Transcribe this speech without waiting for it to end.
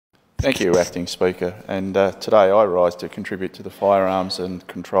Thank you, Acting Speaker. And today I rise to contribute to the Firearms and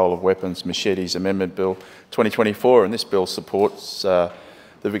Control of Weapons Machetes Amendment Bill 2024, and this bill supports the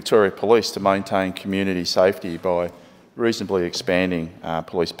Victoria Police to maintain community safety by reasonably expanding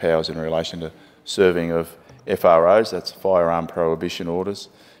police powers in relation to serving of FROs, that's firearm prohibition orders.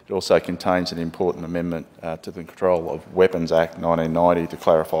 It also contains an important amendment to the Control of Weapons Act 1990 to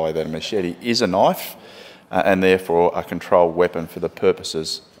clarify that a machete is a knife and therefore a controlled weapon for the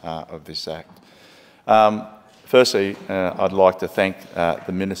purposes of this Act. Firstly, I'd like to thank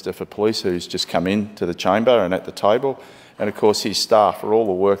the Minister for Police who's just come into the chamber and at the table, and of course his staff for all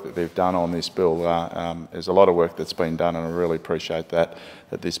the work that they've done on this bill. There's a lot of work that's been done, and I really appreciate that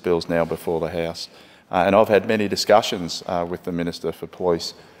this bill's now before the House. And I've had many discussions with the Minister for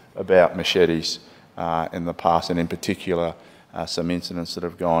Police about machetes in the past, and in particular some incidents that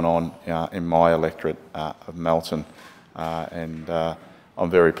have gone on in my electorate of Melton, and I'm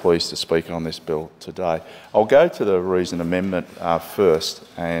very pleased to speak on this bill today. I'll go to the reason amendment first,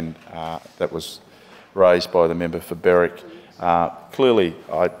 and that was raised by the member for Berwick. Clearly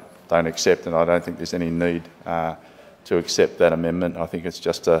I don't accept, and I don't think there's any need to accept that amendment. I think it's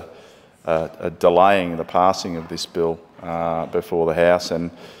just a delaying the passing of this bill before the House. And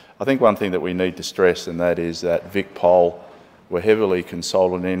I think one thing that we need to stress, and that is that VicPol were heavily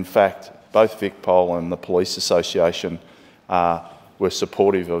consulted. In fact, both VicPol and the Police Association were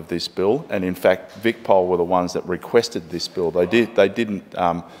supportive of this bill, and in fact VicPol were the ones that requested this bill. They didn't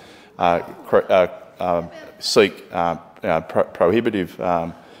seek prohibitive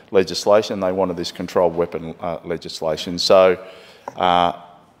legislation. They wanted this controlled weapon legislation. So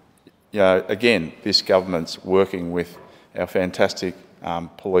again, this government's working with our fantastic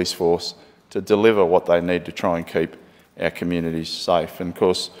police force to deliver what they need to try and keep our communities safe. And of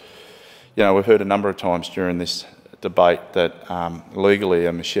course, we've heard a number of times during this debate that legally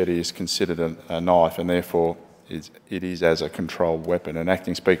a machete is considered a knife, and therefore it is as a controlled weapon. And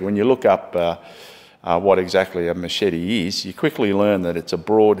Acting Speaker, when you look up what exactly a machete is, you quickly learn that it's a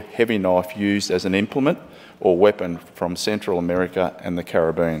broad, heavy knife used as an implement or weapon from Central America and the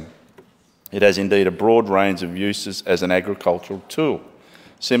Caribbean. It has indeed a broad range of uses as an agricultural tool,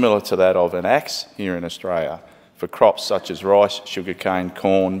 similar to that of an axe here in Australia, for crops such as rice, sugarcane,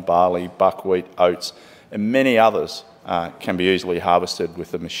 corn, barley, buckwheat, oats, and many others can be easily harvested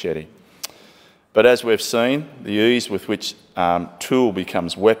with a machete. But as we've seen, the ease with which tool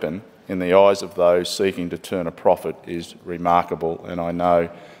becomes weapon in the eyes of those seeking to turn a profit is remarkable, and I know,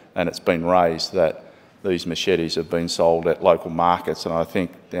 and it's been raised, that these machetes have been sold at local markets, and I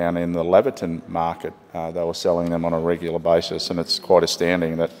think down in the Laverton market they were selling them on a regular basis, and it's quite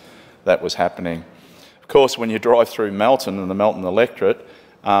astounding that that was happening. Of course, when you drive through Melton and the Melton electorate,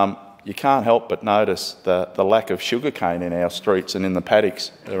 you can't help but notice the lack of sugarcane in our streets and in the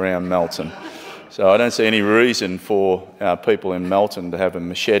paddocks around Melton. So I don't see any reason for people in Melton to have a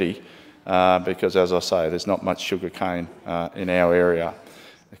machete because, as I say, there's not much sugarcane in our area.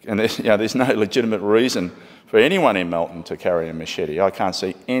 And there's no legitimate reason for anyone in Melton to carry a machete. I can't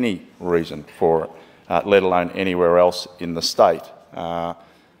see any reason for it, let alone anywhere else in the state,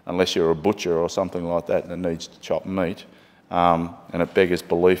 unless you're a butcher or something like that that needs to chop meat. And it beggars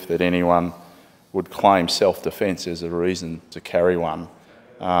belief that anyone would claim self-defence as a reason to carry one.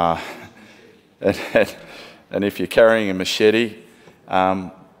 And if you're carrying a machete,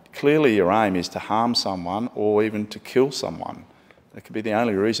 clearly your aim is to harm someone or even to kill someone. That could be the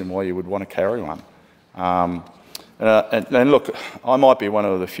only reason why you would want to carry one. And look, I might be one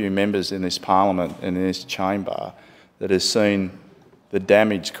of the few members in this parliament and in this chamber that has seen the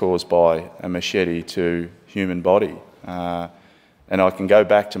damage caused by a machete to human body. And I can go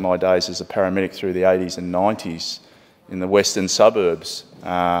back to my days as a paramedic through the 80s and 90s in the western suburbs,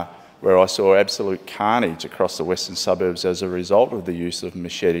 where I saw absolute carnage across the western suburbs as a result of the use of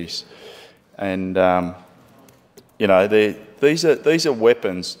machetes. And these are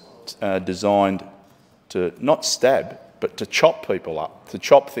weapons designed to not stab, but to chop people up, to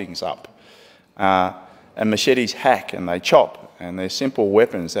chop things up. And machetes hack and they chop, and they're simple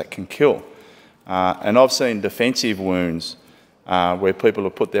weapons that can kill. And I've seen defensive wounds where people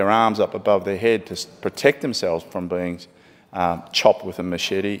have put their arms up above their head to protect themselves from being chopped with a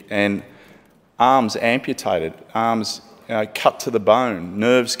machete, and arms amputated, arms cut to the bone,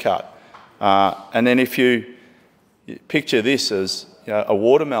 nerves cut. And then if you picture this as a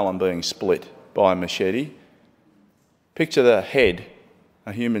watermelon being split by a machete, picture the head,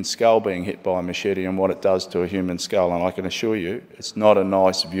 a human skull being hit by a machete, and what it does to a human skull. And I can assure you, it's not a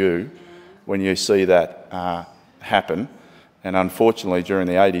nice view when you see that happen. And unfortunately, during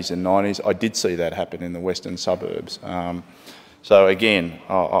the 80s and 90s, I did see that happen in the western suburbs. So again,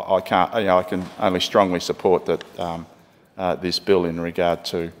 I can't, I can only strongly support that this bill in regard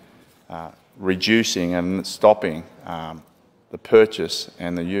to reducing and stopping the purchase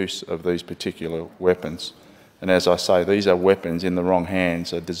and the use of these particular weapons. And as I say, these are weapons in the wrong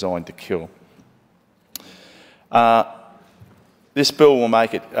hands, are designed to kill. This bill will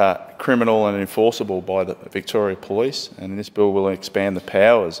make it criminal and enforceable by the Victoria Police, and this bill will expand the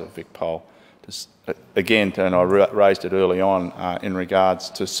powers of VicPol. Again, and I raised it early on in regards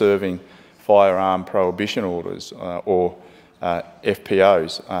to serving firearm prohibition orders or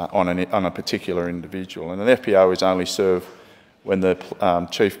FPOs on a particular individual. And an FPO is only served when the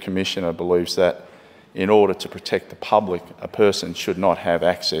Chief Commissioner believes that in order to protect the public, a person should not have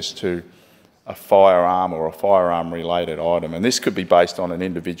access to a firearm or a firearm-related item. And this could be based on an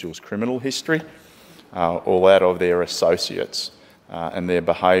individual's criminal history or that of their associates and their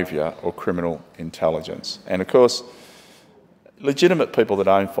behaviour or criminal intelligence. And of course, legitimate people that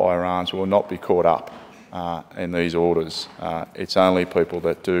own firearms will not be caught up in these orders. It's only people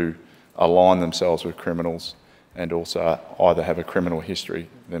that do align themselves with criminals and also either have a criminal history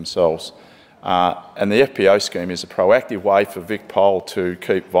themselves. And the FPO scheme is a proactive way for VicPol to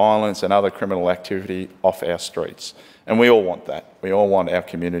keep violence and other criminal activity off our streets. And we all want that. We all want our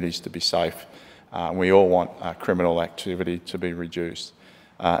communities to be safe. We all want criminal activity to be reduced.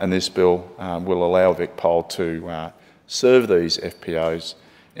 And this bill will allow VicPol to serve these FPOs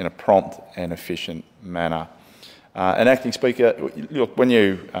in a prompt and efficient manner. And Acting Speaker, look, when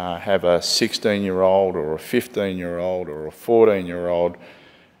you have a 16-year-old or a 15-year-old or a 14-year-old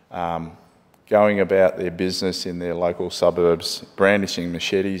going about their business in their local suburbs, brandishing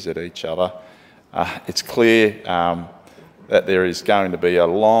machetes at each other, it's clear that there is going to be a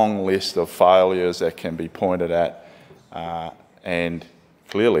long list of failures that can be pointed at and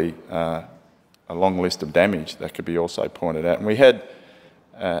clearly a long list of damage that could be also pointed at. And we had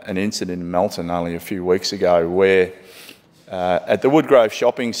an incident in Melton only a few weeks ago where at the Woodgrove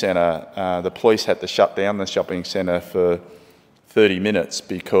Shopping Centre, the police had to shut down the shopping centre for 30 minutes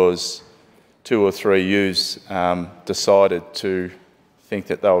because 2 or 3 youths decided to think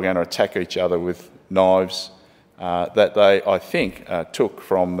that they were going to attack each other with knives that they, I think, took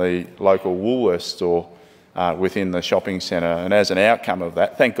from the local Woolworths store within the shopping centre. And as an outcome of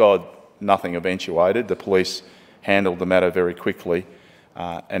that, thank God nothing eventuated. The police handled the matter very quickly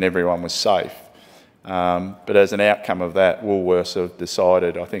and everyone was safe. But as an outcome of that, Woolworths have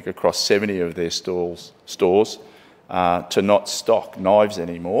decided, I think across 70 of their stores, to not stock knives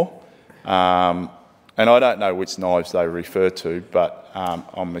anymore. And I don't know which knives they refer to, but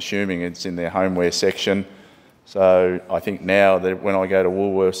I'm assuming it's in their homeware section. So I think now that when I go to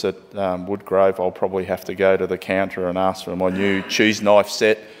Woolworths at Woodgrove, I'll probably have to go to the counter and ask for my new cheese knife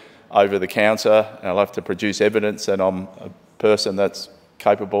set over the counter. And I'll have to produce evidence that I'm a person that's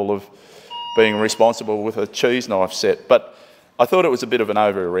capable of being responsible with a cheese knife set. But I thought it was a bit of an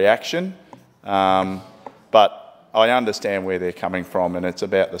overreaction, but I understand where they're coming from, and it's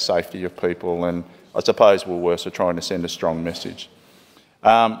about the safety of people, and I suppose Woolworths are trying to send a strong message.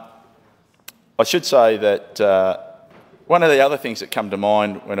 I should say that one of the other things that come to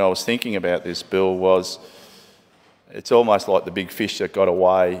mind when I was thinking about this bill was it's almost like the big fish that got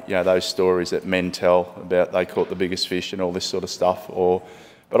away, you know, those stories that men tell about they caught the biggest fish and all this sort of stuff.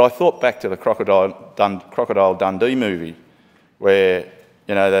 But I thought back to the Crocodile Dundee movie where,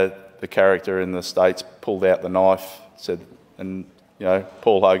 you know, the character in the States pulled out the knife, and you know,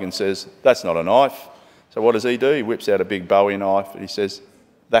 Paul Hogan says, "That's not a knife." So what does he do? He whips out a big Bowie knife and he says,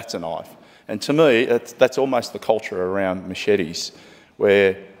 "That's a knife." And to me, that's almost the culture around machetes,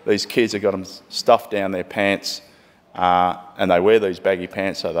 where these kids have got them stuffed down their pants and they wear these baggy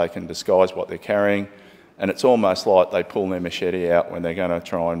pants so they can disguise what they're carrying. And it's almost like they pull their machete out when they're going to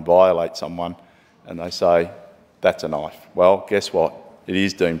try and violate someone and they say, "That's a knife." Well, guess what? It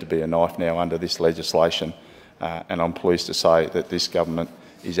is deemed to be a knife now under this legislation, and I'm pleased to say that this government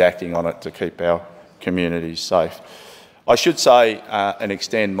is acting on it to keep our communities safe. I should say and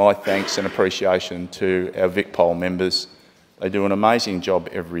extend my thanks and appreciation to our VicPol members. They do an amazing job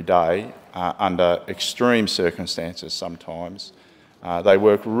every day under extreme circumstances sometimes. They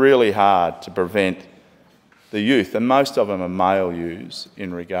work really hard to prevent the youth, and most of them are male youths,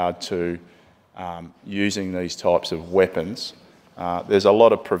 in regard to using these types of weapons. There's a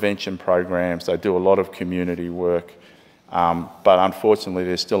lot of prevention programs, they do a lot of community work, but unfortunately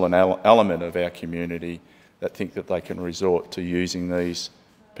there's still an element of our community that think that they can resort to using these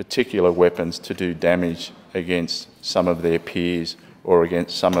particular weapons to do damage against some of their peers or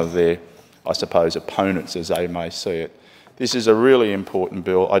against some of their, I suppose, opponents as they may see it. This is a really important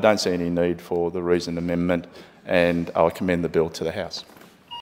bill. I don't see any need for the reasoned amendment, and I commend the bill to the House.